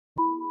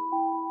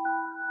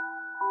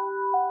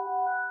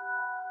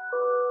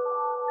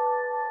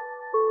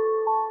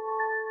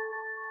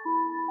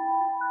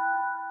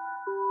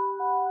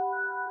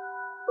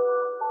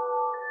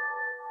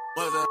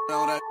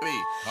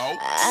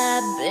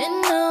I've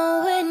been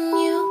knowing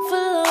you for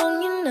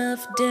long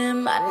enough,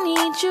 damn, I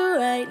need you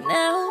right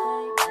now.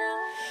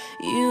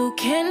 You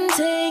can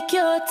take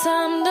your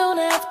time, don't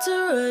have to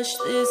rush,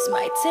 this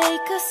might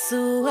take us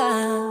a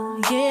while,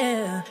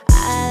 yeah.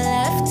 I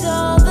left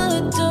all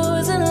the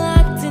doors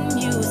unlocked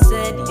and you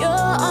said you're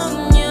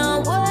on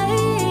your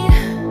way.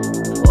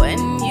 When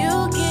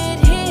you get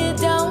here,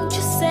 don't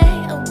you say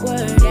a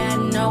word, got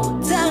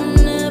no time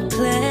to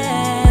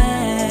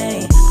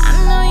play. I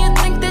know you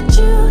think that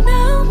you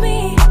know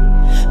me,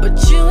 but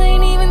you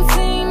ain't even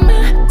seen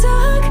my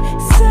dark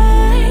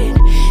side.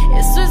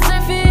 It's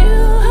reserved for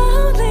you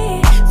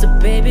only, so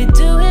baby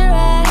do it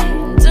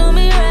right, do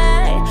me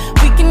right.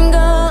 We can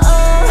go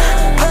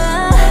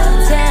over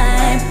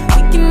time,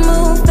 we can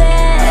move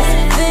fast,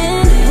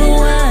 then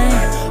rewind.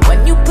 When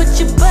you put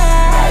your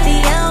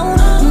body on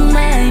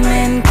mine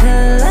and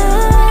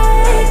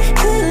collide,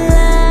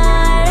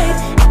 collide.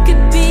 It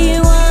could be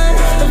one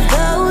of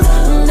those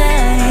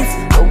nights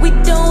where we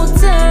don't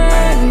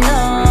turn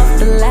off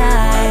the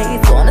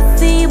lights. Wanna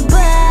see your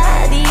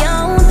body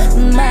on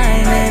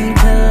mine and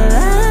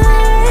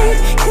collide,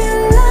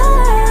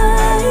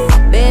 collide.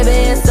 Baby,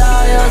 it's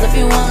all yours if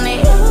you want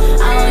it,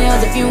 all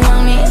yours if you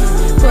want it.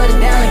 Put it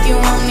down if you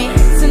want it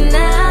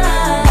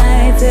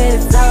tonight. Said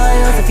it's all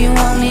yours if you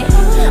want it,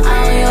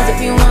 all yours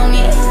if you want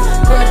it.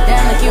 Put it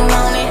down if you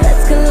want it,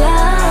 let's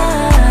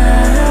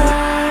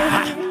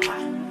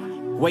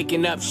collide.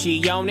 Waking up,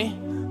 she on it.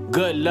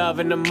 Good love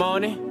in the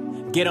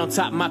morning. Get on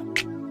top my,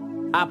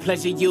 I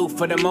pleasure you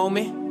for the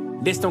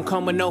moment. This don't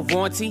come with no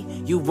warranty.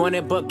 You want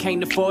it but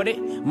can't afford it.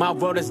 My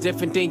world is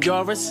different than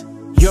yours.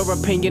 Your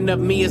opinion of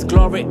me is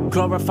glory,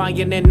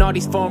 glorifying in all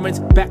these foreigns.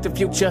 Back to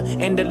Future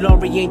and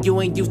DeLorean. You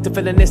ain't used to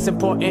feeling this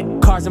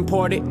important. Cars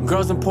imported,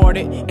 girls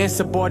imported,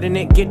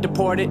 insubordinate, get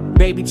deported.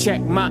 Baby,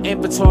 check my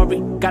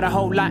inventory. Got a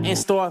whole lot in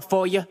store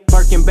for you.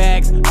 Birkin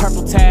bags,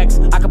 purple tags.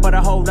 I could put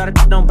a whole lot of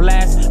on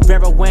blast.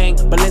 Vera Wang,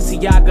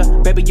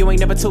 Balenciaga. Baby, you ain't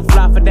never too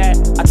fly for that.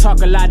 I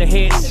talk a lot of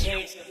hits,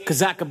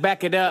 cause I could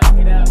back it up.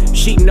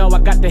 She know I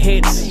got the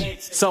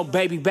hits, so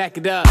baby, back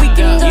it up. We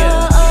can go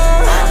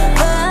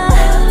over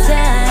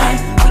time,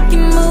 we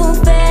can move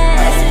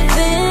fast,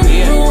 then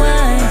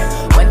rewind.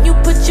 When you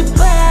put your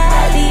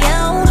body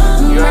on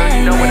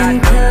mine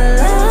and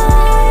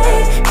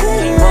collide,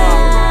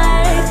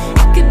 collide.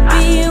 It could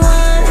be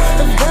one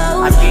of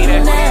those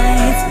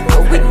nights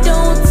where we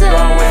don't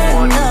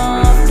turn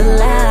off the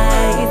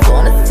lights.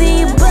 Wanna see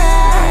your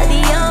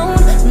body on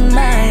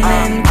mine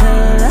and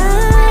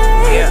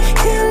collide,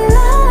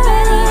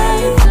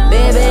 collide.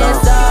 Baby,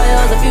 it's all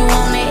yours if you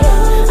want it,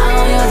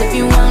 all yours if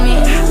you want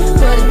it.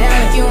 Put it down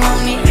if you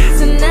want it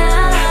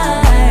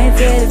tonight.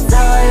 Said it's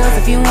all yours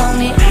if you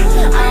want it,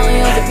 all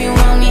yours if you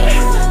want it.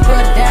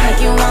 Put it down if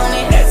you want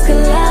it, let's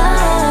collide.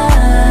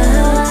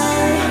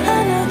 I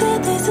know that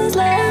this is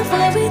love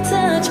where we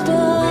touch,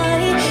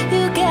 boy.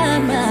 You got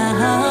my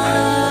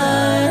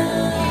heart,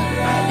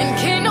 and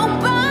can't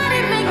nobody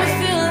make me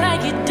feel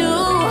like you do,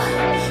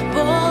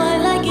 boy,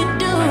 like you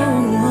do.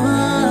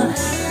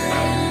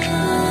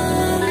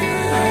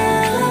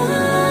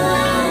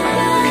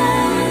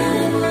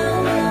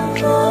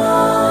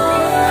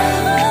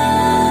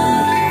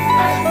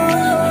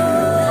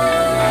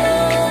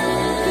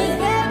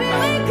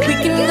 We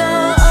can go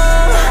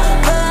over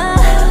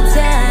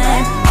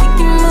time, we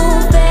can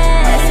move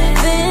fast,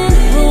 then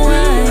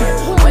rewind.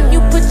 When you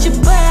put your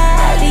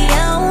body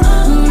on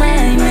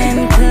mine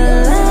and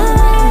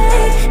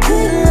collide,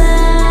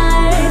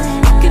 collide.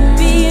 It could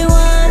be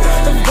one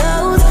of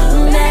those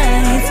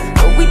nights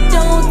where we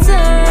don't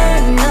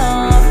turn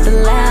off the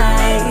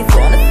lights.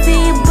 Wanna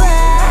see your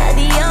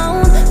body on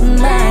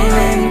mine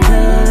and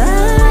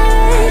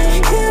collide,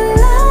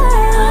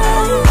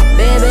 collide.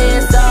 Baby,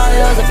 it's all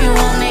yours if you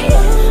want it,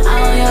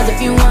 all yours if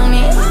you want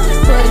it.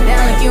 Put it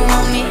down if you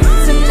want it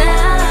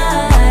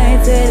tonight.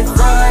 Said it's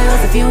all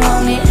yours if you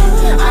want it,